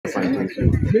Fine, thank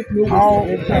you. How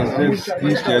is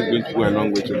this year going to go a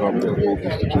long way to help the whole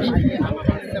institution?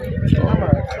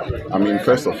 I mean,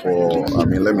 first of all,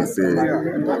 let me say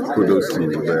kudos to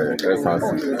the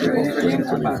SRC of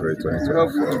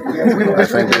 2023-2024. I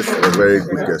think it's a very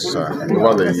good gesture.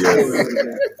 Over the years,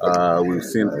 we've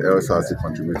seen SRC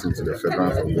contributing to the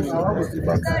federal of this university,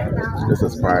 but this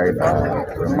is quite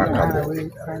remarkable.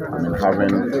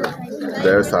 Having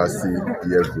the SRC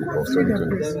year group of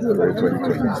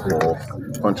 2023-2024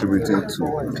 contributing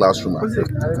to classroom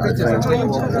assessment. I think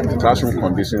classroom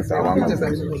conditions are one of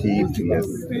the key pillars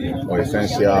or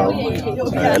essential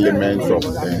elements of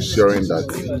ensuring that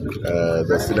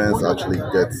the students actually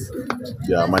get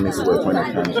their money's worth when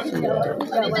it comes to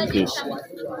education.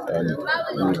 And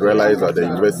we realize that the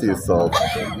university itself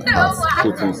has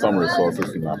put in some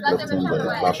resources in uplifting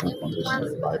the classroom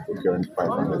conditions by procuring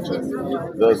 500 chairs.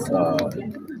 That's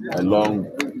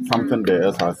something the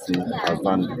SRC has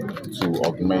done to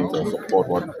augment or support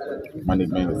what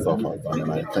management itself has done,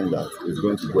 and I think that it's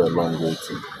going to go a long way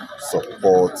to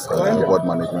support what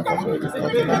management has already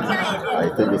started. I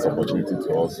take this opportunity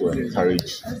to also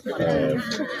encourage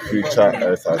future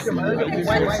SRC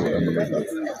to also emulate that,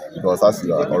 because as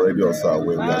you are already also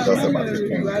aware, we are just about to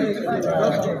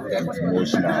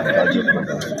motion and budget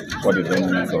program. What it then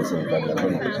means also is that we are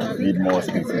going to need more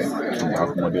spaces to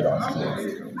accommodate our students.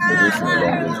 So this in the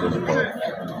long run is going to help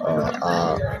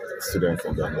our students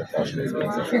and their classrooms.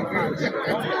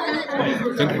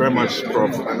 Thank you very much,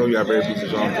 Prof. I know you are very busy,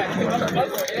 so I'll take too much time.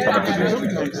 Have a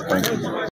good day. Thank you.